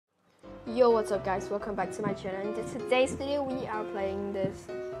Yo, what's up guys, welcome back to my channel. In today's video we are playing this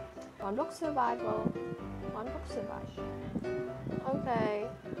Bedrock survival. Okay,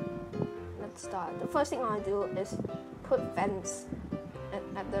 let's start. The first thing I want to do is put fence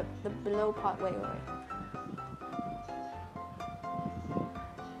at the below part. Wait.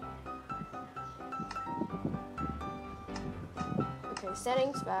 Okay,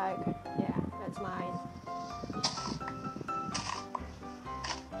 settings back. Yeah, that's mine.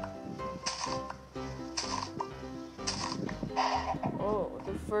 Oh,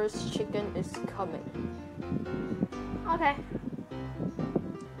 the first chicken is coming. Okay.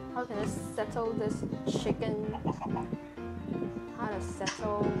 How can I settle this chicken? How to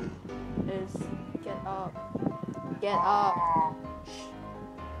settle is get up. Get up.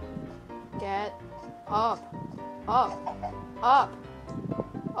 Get up. Up.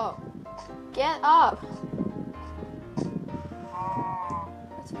 Get up.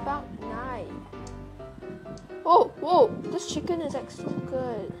 It's about 9. Whoa, this chicken is like so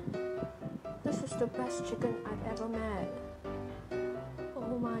good. This is the best chicken I've ever met.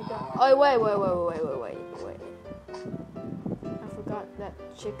 Oh my god. Oh, wait. I forgot that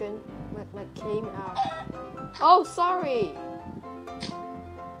chicken like came out. Oh, sorry.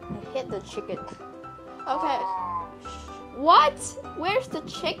 I hit the chicken. Okay. What? Where's the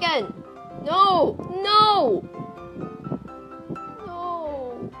chicken? No.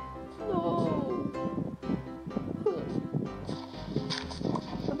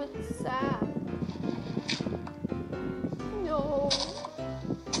 A bit sad. No.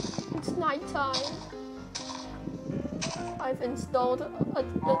 It's nighttime. I've installed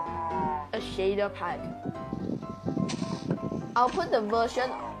a shader pack. I'll put the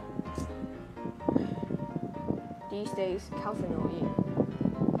version. These days, cows annoying.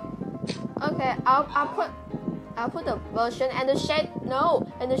 Okay, I'll put the version and the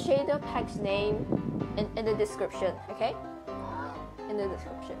shader pack's name in the description. Okay, in the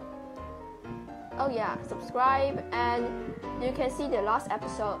description. Oh yeah, subscribe and you can see the last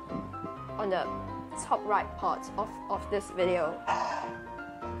episode on the top right part of this video.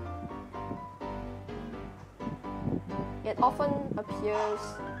 It often appears.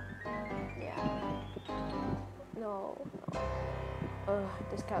 Yeah. No.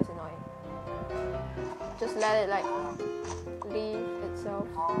 This cow's annoying. Just let it like leave itself.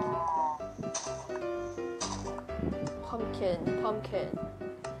 Pumpkin.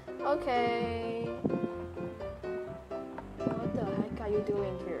 Okay. What the heck are you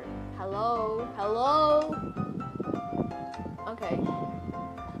doing here? Hello? Okay.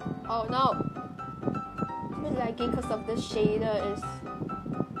 Oh no. It's been lagging because of this shader is.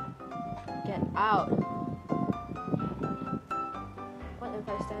 Get out. What if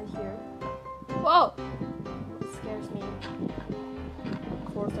I stand here? Whoa! It scares me.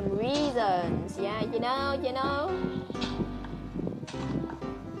 For some reasons. Yeah, you know.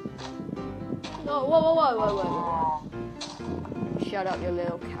 No, whoa. Shut up, you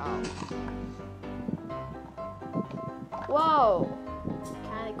little cow. Whoa!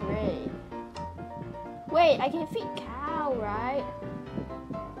 Kinda great. Wait, I can feed cow, right?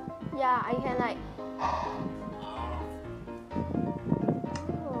 Yeah, I can like.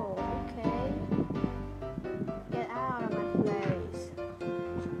 Oh, okay. Get out of my place.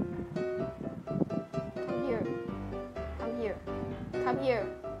 Come here.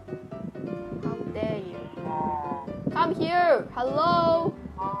 How dare you? Come here. Hello.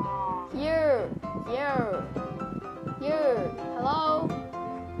 Here.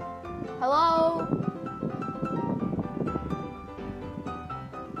 Hello.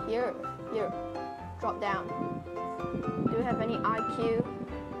 Here. Drop down. Do you have any IQ?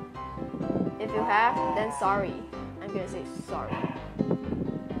 If you have, then sorry. I'm gonna say sorry.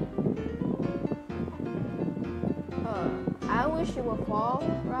 I wish you would fall,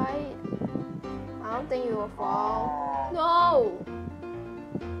 right? I don't think you will fall. No!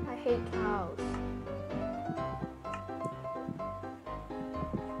 I hate cows.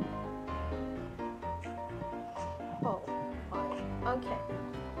 Oh, fine. Okay.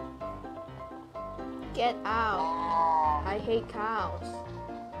 Get out. I hate cows.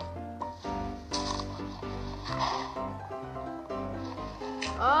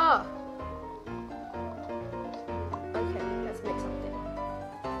 Ah! Okay, let's make something.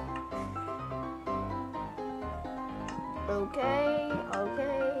 Okay.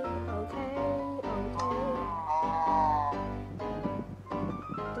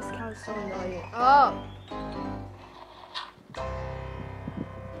 This cow is so annoying. Oh!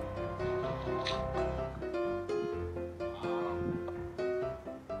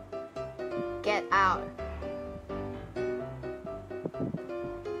 Get out.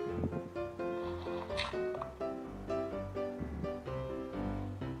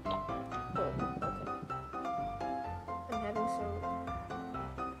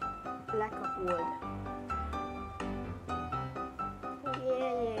 wood.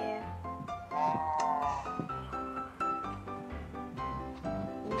 Yeah.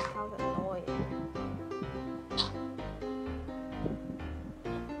 These cows are annoying.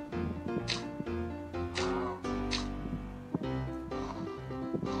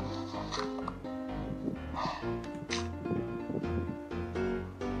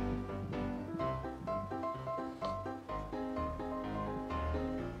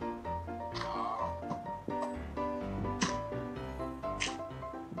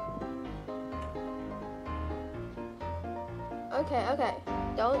 Okay.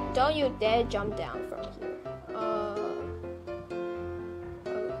 Don't you dare jump down from here.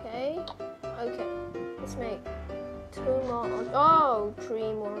 Okay. Let's make 2 more. Oh,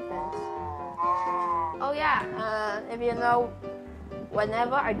 3 more fence. Oh yeah. If you know,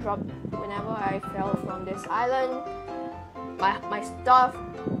 whenever I fell from this island, my stuff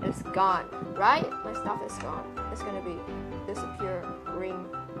is gone. Right? My stuff is gone. It's gonna be disappearing.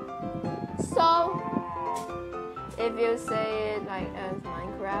 So, if you say it like as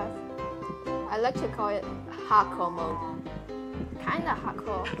Minecraft, I like to call it hardcore mode. Kinda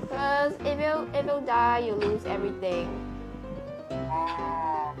hardcore, because if you die, you lose everything.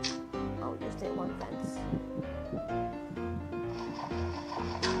 Oh, just need 1 fence.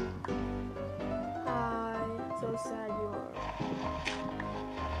 Hi, so sad you are.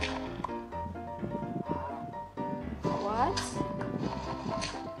 What?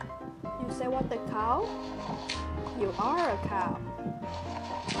 You say what, the cow? You are a cow.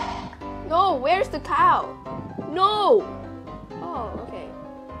 No, where's the cow? No! Oh, okay.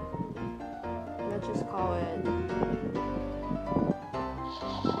 Let's just call it.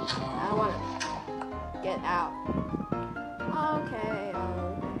 I want to get out. Okay,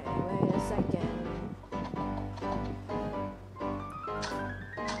 wait a second.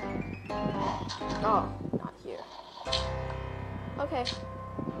 Oh, not here. Okay.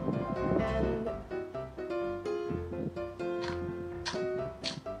 And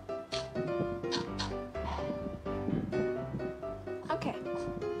okay.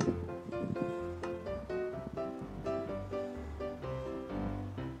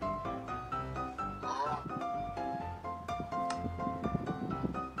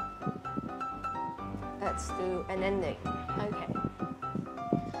 Let's do an ending.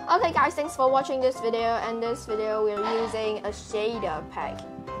 Okay guys, thanks for watching this video. And this video we're using a shader pack.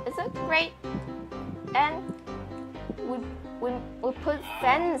 It's a great, and we put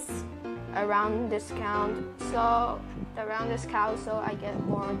fence around this cow, so I get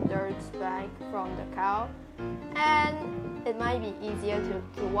more dirt back from the cow, and it might be easier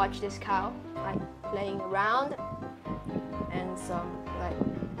to watch this cow like playing around, and some like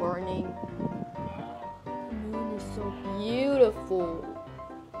burning. The moon is so beautiful.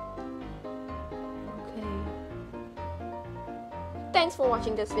 Thanks for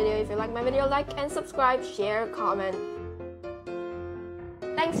watching this video. If you like my video, like and subscribe, share, comment.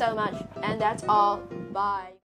 Thanks so much, and that's all. Bye.